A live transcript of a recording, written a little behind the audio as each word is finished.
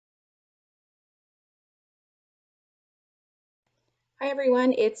Hi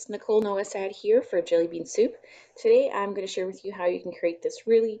everyone, it's Nicole Nowasad here for Jillibean Soup. Today I'm going to share with you how you can create this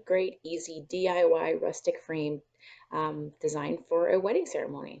really great, easy DIY rustic frame design for a wedding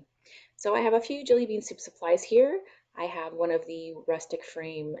ceremony. So I have a few Jillibean Soup supplies here. I have one of the rustic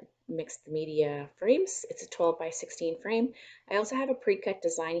frame mixed media frames. It's a 12 by 16 frame. I also have a pre-cut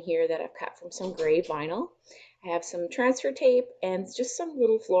design here that I've cut from some gray vinyl. I have some transfer tape and just some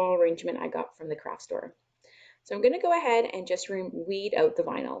little floral arrangement I got from the craft store. So I'm going to go ahead and just weed out the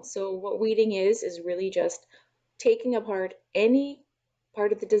vinyl. So what weeding is really just taking apart any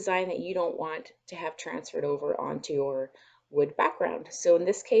part of the design that you don't want to have transferred over onto your wood background. So in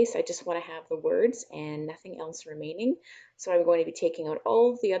this case, I just want to have the words and nothing else remaining. So I'm going to be taking out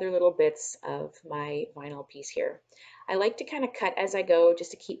all the other little bits of my vinyl piece here. I like to kind of cut as I go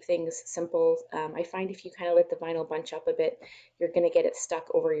just to keep things simple. I find if you kind of let the vinyl bunch up a bit, you're going to get it stuck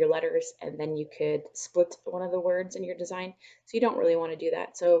over your letters and then you could split one of the words in your design. So you don't really want to do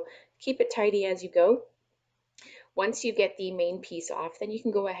that. So keep it tidy as you go. Once you get the main piece off, then you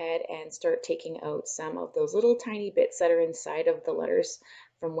can go ahead and start taking out some of those little tiny bits that are inside of the letters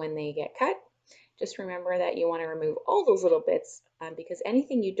from when they get cut. Just remember that you want to remove all those little bits because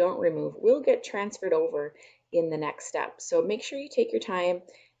anything you don't remove will get transferred over in the next step. So make sure you take your time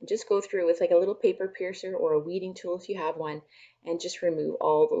and just go through with like a little paper piercer or a weeding tool if you have one and just remove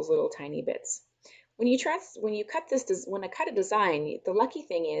all those little tiny bits. When you cut a design, the lucky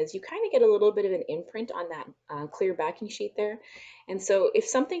thing is you kind of get a little bit of an imprint on that clear backing sheet there. And so if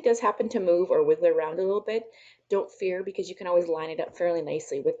something does happen to move or wiggle around a little bit, don't fear because you can always line it up fairly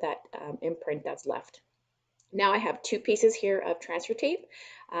nicely with that imprint that's left. Now I have two pieces here of transfer tape.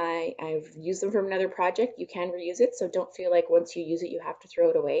 I've used them from another project. You can reuse it, so don't feel like once you use it, you have to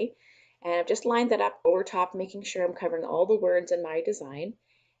throw it away. And I've just lined that up over top, making sure I'm covering all the words in my design.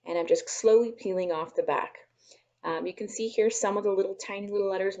 And I'm just slowly peeling off the back. You can see here some of the little tiny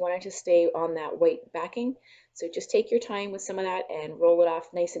little letters wanted to stay on that white backing. So just take your time with some of that and roll it off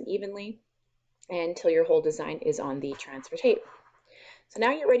nice and evenly until your whole design is on the transfer tape. So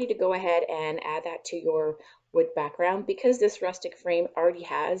now you're ready to go ahead and add that to your wood background. Because this rustic frame already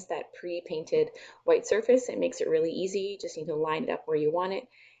has that pre-painted white surface, it makes it really easy. You just need to line it up where you want it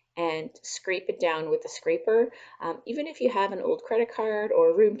and scrape it down with a scraper. Even if you have an old credit card or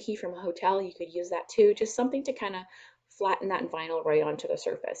a room key from a hotel, you could use that too. Just something to kind of flatten that vinyl right onto the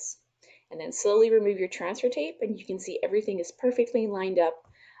surface. And then slowly remove your transfer tape and you can see everything is perfectly lined up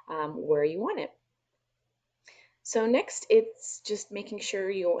where you want it. So next, it's just making sure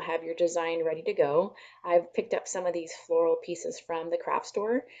you have your design ready to go. I've picked up some of these floral pieces from the craft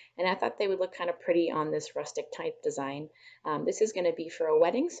store, and I thought they would look kind of pretty on this rustic type design. This is going to be for a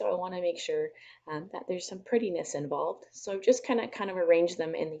wedding, so I want to make sure that there's some prettiness involved. So I've just kind of arranged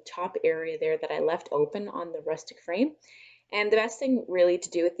them in the top area there that I left open on the rustic frame. And the best thing really to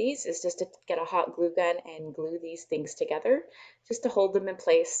do with these is just to get a hot glue gun and glue these things together just to hold them in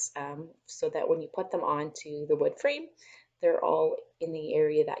place so that when you put them onto the wood frame, they're all in the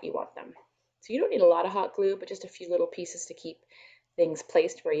area that you want them. So you don't need a lot of hot glue, but just a few little pieces to keep things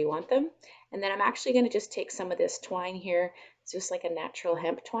placed where you want them. And then I'm actually going to just take some of this twine here. It's just like a natural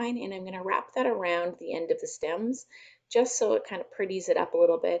hemp twine, and I'm going to wrap that around the end of the stems just so it kind of pretties it up a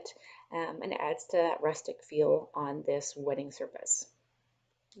little bit and adds to that rustic feel on this wedding surface.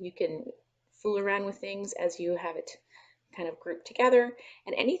 You can fool around with things as you have it kind of grouped together,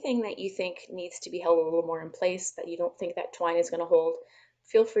 and anything that you think needs to be held a little more in place that you don't think that twine is going to hold,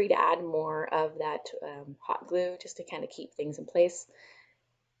 feel free to add more of that hot glue just to kind of keep things in place.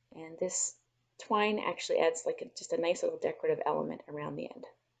 And this twine actually adds like just a nice little decorative element around the end.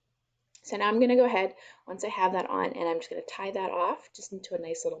 So now I'm going to go ahead once I have that on, and I'm just going to tie that off just into a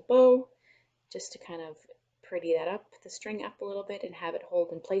nice little bow just to kind of pretty that up, the string up a little bit and have it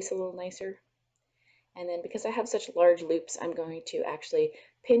hold in place a little nicer. And then because I have such large loops, I'm going to actually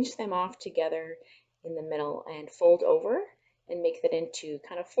pinch them off together in the middle and fold over and make that into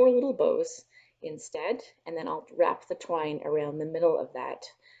kind of 4 little bows instead. And then I'll wrap the twine around the middle of that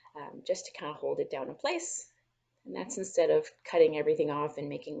just to kind of hold it down in place. And that's instead of cutting everything off and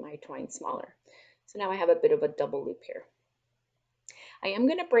making my twine smaller. So now I have a bit of a double loop here. I am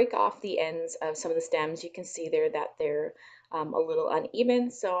going to break off the ends of some of the stems. You can see there that they're a little uneven,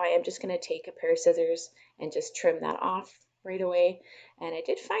 so I am just going to take a pair of scissors and just trim that off right away. And I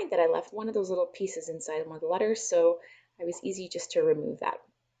did find that I left one of those little pieces inside one of the letters, so it was easy just to remove that.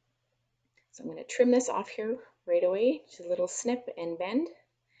 So I'm going to trim this off here right away, just a little snip and bend.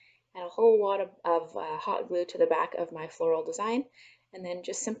 And a whole wad of hot glue to the back of my floral design, and then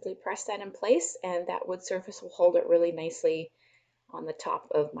just simply press that in place, and that wood surface will hold it really nicely on the top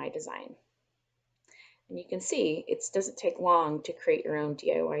of my design. And you can see it doesn't take long to create your own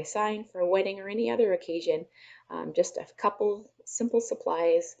DIY sign for a wedding or any other occasion. Just a couple simple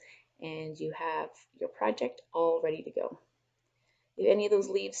supplies and you have your project all ready to go. If any of those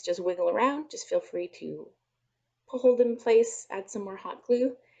leaves just wiggle around, just feel free to hold them in place, add some more hot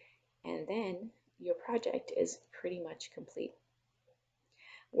glue, and then your project is pretty much complete.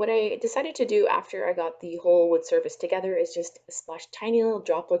 What I decided to do after I got the whole wood surface together is just splash tiny little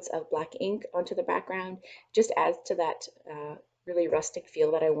droplets of black ink onto the background. Just adds to that really rustic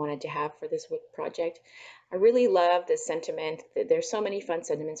feel that I wanted to have for this wood project. I really love this sentiment. There's so many fun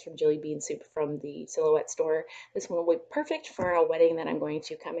sentiments from Jillibean Soup from the Silhouette store. This one will be perfect for a wedding that I'm going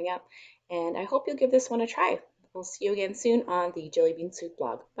to coming up. And I hope you'll give this one a try. We'll see you again soon on the Jillibean Soup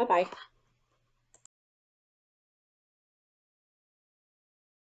blog. Bye-bye.